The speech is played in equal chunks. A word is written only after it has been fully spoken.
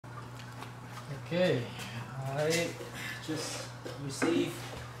Okay, I just received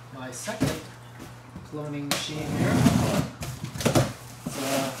my second cloning machine here. It's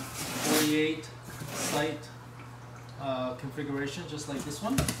a 48 site configuration, just like this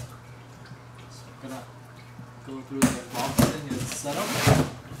one. So I'm gonna go through the unboxing and setup.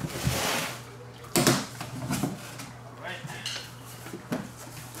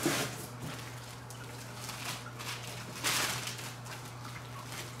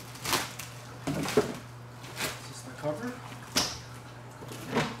 This is the cover.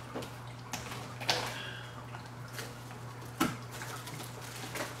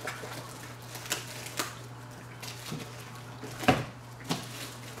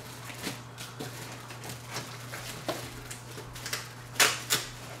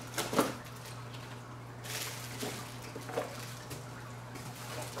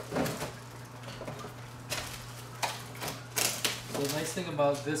 The nice thing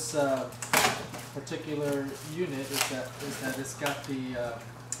about this particular unit is that it's got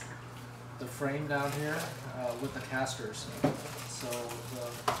the frame down here with the casters, so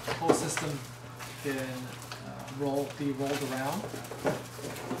the whole system can be rolled around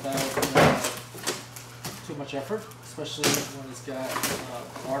without too much effort, especially when it's got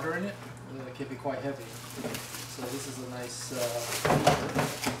water in it. It can be quite heavy. So this is a nice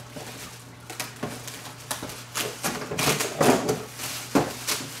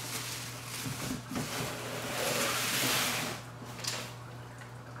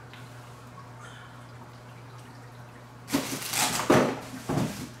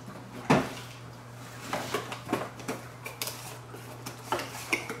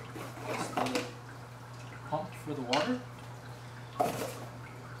pump for the water.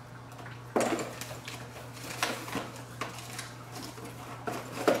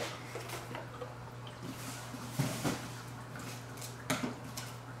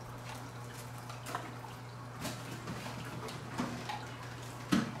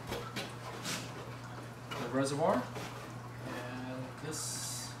 The reservoir, and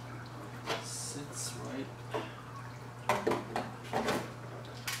this sits right.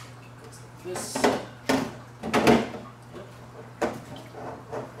 This.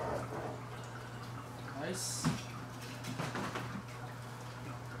 Nice.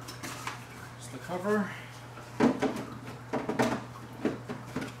 Just the cover.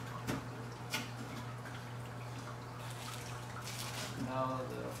 Now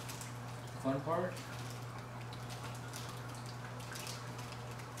the fun part.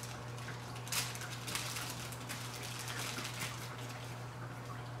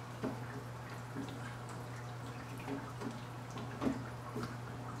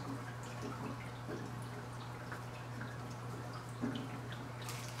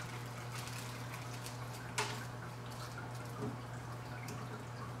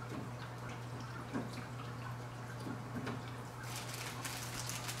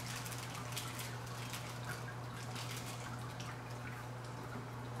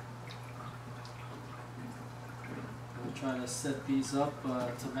 Trying to set these up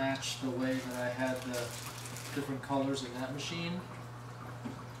to match the way that I had the different colors in that machine.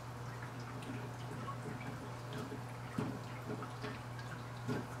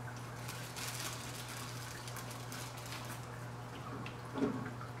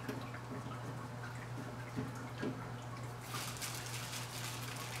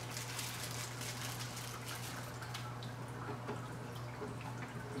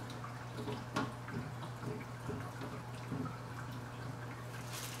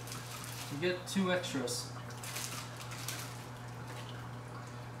 You get 2 extras.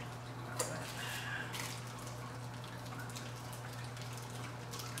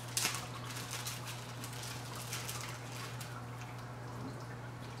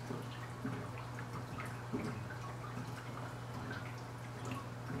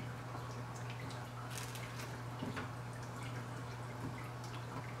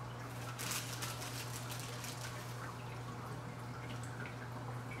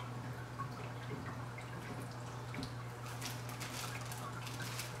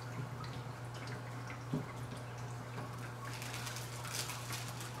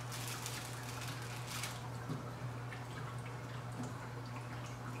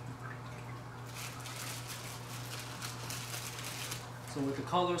 So with the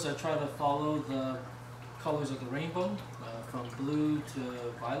colors, I try to follow the colors of the rainbow, from blue to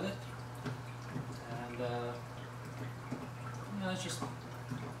violet, and let's just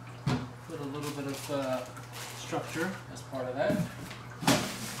put a little bit of structure as part of that.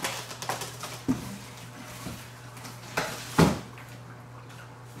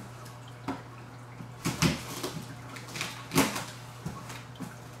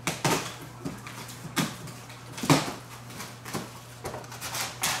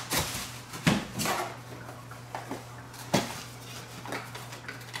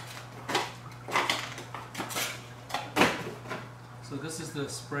 this is the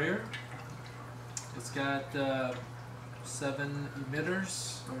sprayer. It's got 7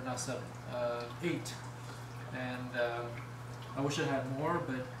 emitters, or not 7, 8. And I wish it had more,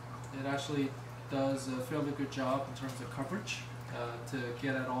 but it actually does a fairly good job in terms of coverage to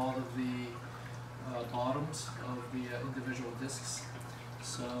get at all of the bottoms of the individual discs.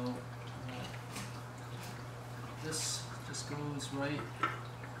 So this just goes right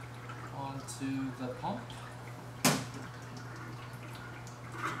onto the pump.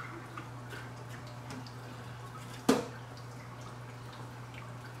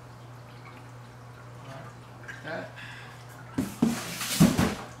 Like that.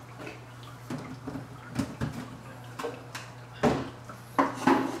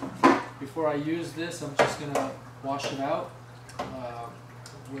 Before I use this, I'm just going to wash it out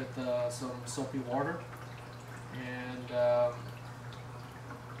with some soapy water, and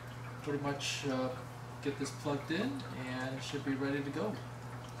pretty much get this plugged in and it should be ready to go.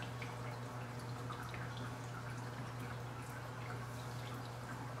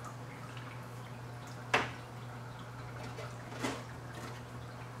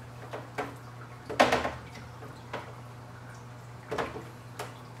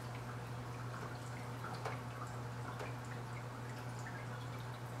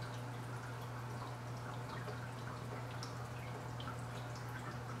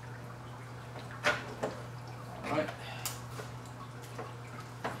 Alright,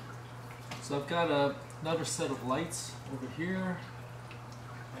 so I've got another set of lights over here,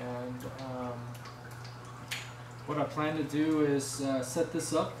 and what I plan to do is set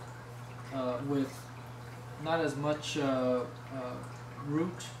this up with not as much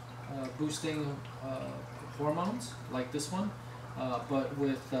root boosting hormones like this one, but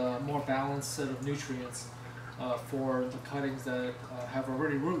with a more balanced set of nutrients for the cuttings that have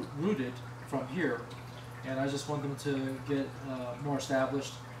already rooted from here. And I just want them to get more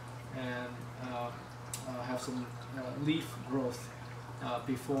established and have some leaf growth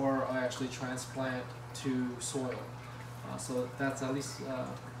before I actually transplant to soil. So that's at least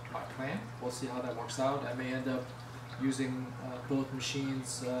my plan. We'll see how that works out. I may end up using both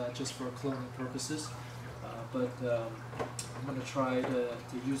machines just for cloning purposes, but I'm going to try to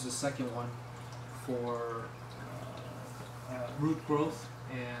use the second one for root growth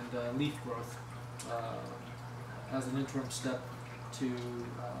and leaf growth as an interim step to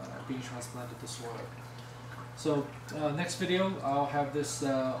being transplanted to soil. So next video I'll have this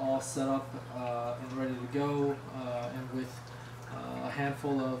all set up and ready to go, and with a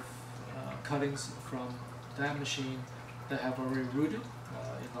handful of cuttings from that machine that have already rooted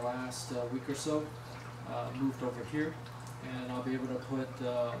in the last week or so, moved over here, and I'll be able to put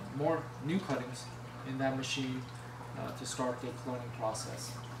more new cuttings in that machine to start the cloning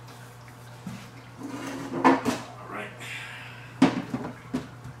process.